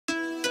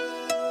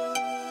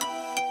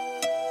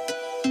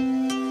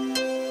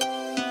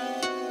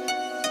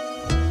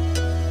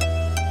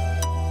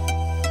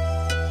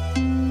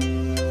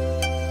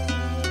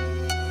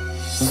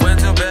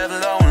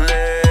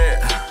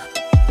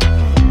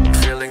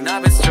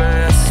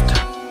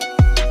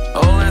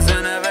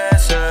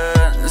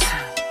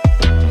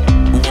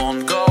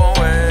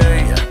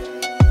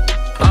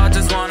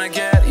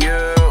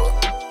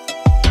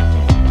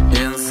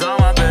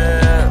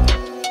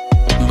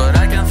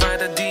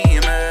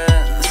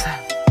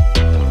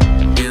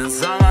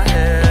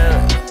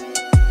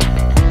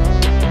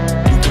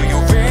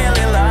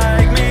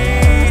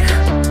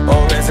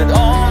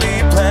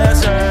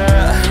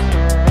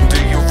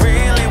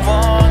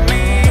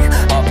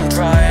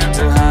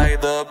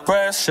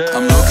pressure.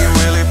 I'm looking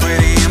really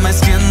pretty in my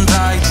skin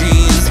tight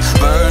jeans,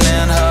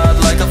 burning hot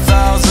like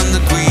 1,000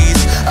 degrees.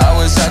 I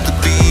wish I could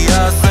be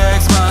a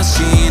sex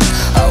machine.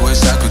 I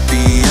wish I could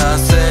be a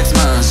sex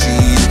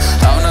machine.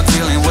 I'm not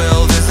feeling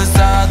well, this is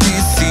a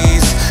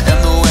disease, and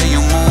the way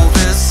you move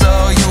is so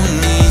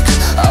unique.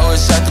 I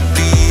wish I could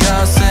be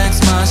a sex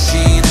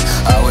machine.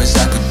 I wish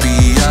I could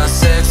be a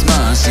sex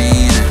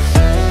machine.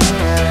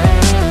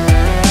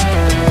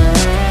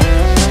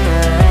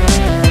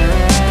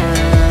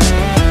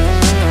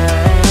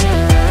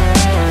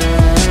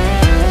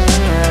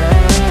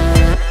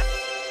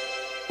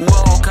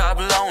 Woke up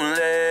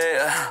lonely,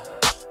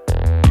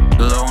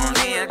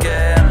 lonely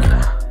again.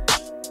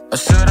 I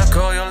should've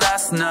called you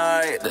last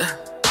night,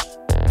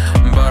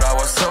 but I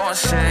was so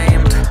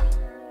ashamed.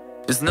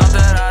 It's not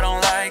that